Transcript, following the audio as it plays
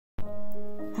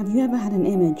Have you ever had an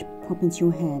image pop into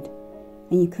your head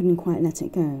and you couldn't quite let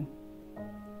it go?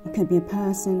 It could be a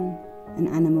person, an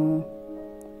animal,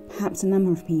 perhaps a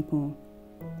number of people.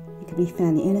 It could be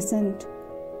fairly innocent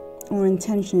or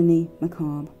intentionally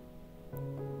macabre.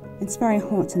 It's very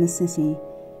hot in the city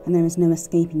and there is no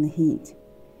escaping the heat.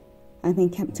 I've been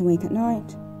kept awake at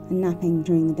night and napping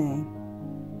during the day.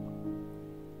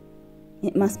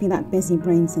 It must be that busy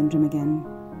brain syndrome again.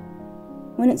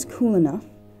 When it's cool enough,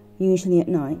 usually at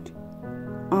night,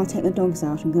 I'll take the dogs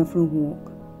out and go for a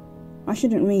walk. I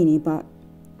shouldn't really, but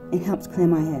it helps clear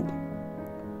my head.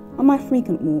 On my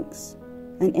frequent walks,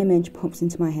 an image pops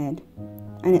into my head,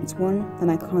 and it's one that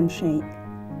I can't shake.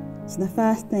 So the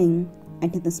first thing I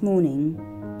did this morning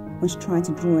was try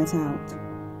to draw it out.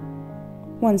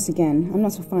 Once again, I'm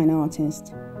not a fine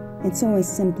artist. It's always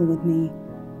simple with me,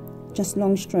 just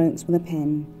long strokes with a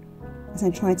pen as I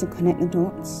try to connect the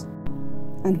dots.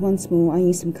 And once more I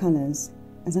use some colours,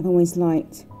 as I've always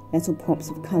liked little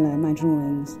pops of colour in my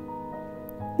drawings.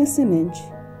 This image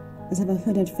is of a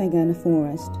hooded figure in a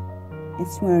forest.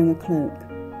 It's wearing a cloak,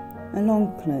 a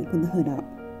long cloak with the hood up.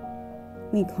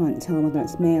 We can't tell whether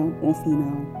it's male or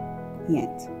female,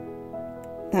 yet.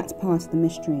 That's part of the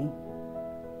mystery.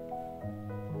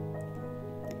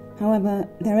 However,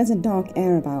 there is a dark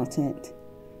air about it.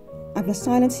 I've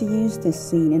decided to use this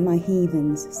scene in my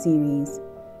Heathens series.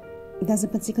 There's a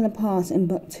particular part in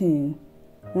book 2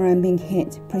 where I'm being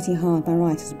hit pretty hard by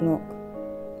writer's block.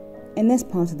 In this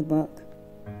part of the book,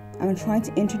 I'm trying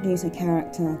to introduce a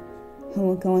character who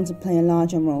will go on to play a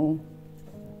larger role,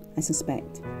 I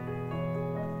suspect.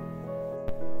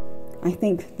 I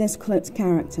think this cloaked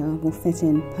character will fit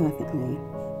in perfectly.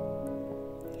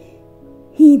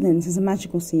 Heathens is a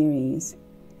magical series,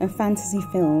 a fantasy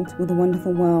filled with a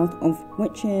wonderful world of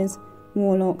witches,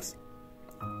 warlocks,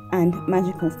 and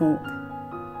magical folk,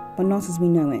 but not as we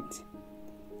know it.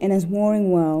 In its warring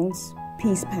worlds,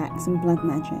 peace pacts and blood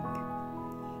magic.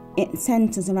 It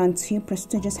centres around 2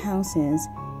 prestigious houses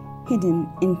hidden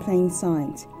in plain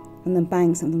sight on the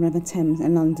banks of the River Thames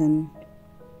in London.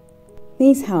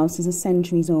 These houses are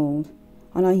centuries old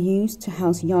and are used to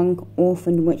house young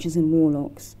orphaned witches and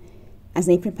warlocks as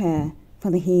they prepare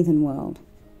for the heathen world.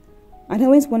 I'd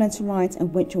always wanted to write a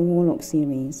witch or warlock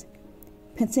series,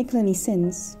 particularly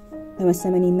since there are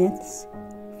so many myths,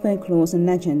 folklores and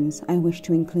legends I wish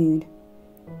to include.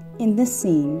 In this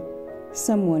scene,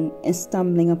 someone is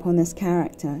stumbling upon this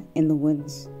character in the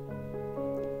woods.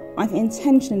 I've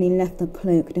intentionally left the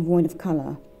cloak devoid of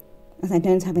colour, as I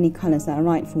don't have any colours that are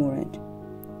right for it.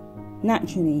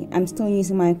 Naturally, I'm still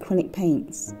using my acrylic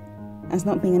paints, as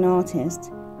not being an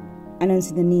artist, I don't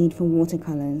see the need for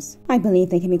watercolours. I believe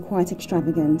they can be quite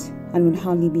extravagant and would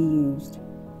hardly be used.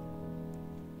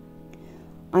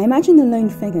 I imagine the lone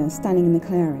figure standing in the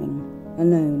clearing,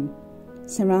 alone,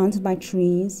 surrounded by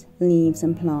trees, leaves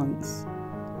and plants.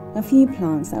 A few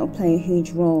plants that will play a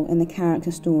huge role in the character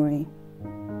story.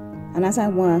 And as I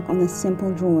work on this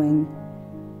simple drawing,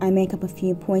 I make up a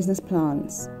few poisonous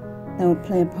plants that will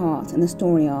play a part in the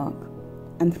story arc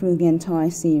and through the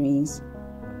entire series.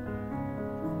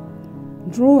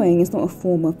 Drawing is not a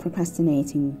form of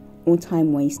procrastinating or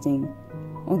time wasting,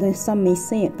 although some may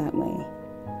see it that way.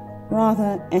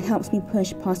 Rather, it helps me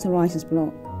push past a writer's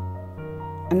block.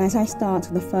 And as I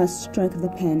start with the first stroke of the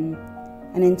pen,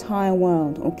 an entire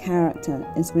world or character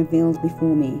is revealed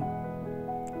before me.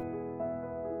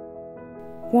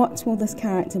 What will this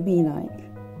character be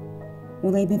like?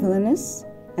 Will they be villainous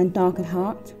and dark at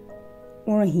heart,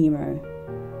 or a hero?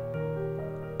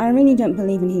 I really don't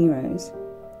believe in heroes.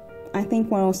 I think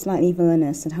we're all slightly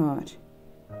villainous at heart.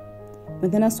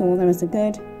 Within us all there is the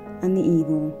good and the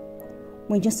evil.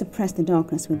 We just suppress the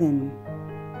darkness within.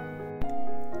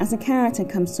 As a character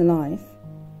comes to life,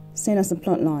 so does the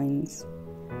plot lines.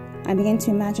 I begin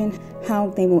to imagine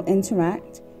how they will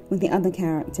interact with the other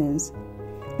characters,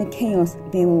 the chaos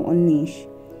they will unleash.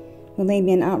 Will they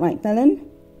be an outright villain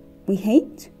we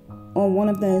hate, or one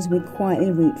of those we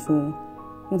quietly root for?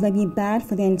 Will they be bad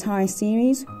for the entire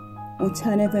series, or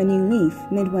turn over a new leaf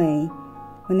midway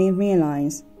when they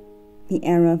realise the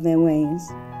error of their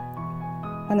ways?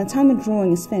 By the time the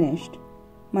drawing is finished,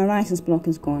 my writer's block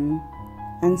is gone,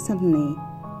 and suddenly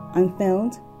I'm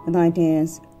filled with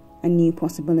ideas and new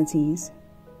possibilities.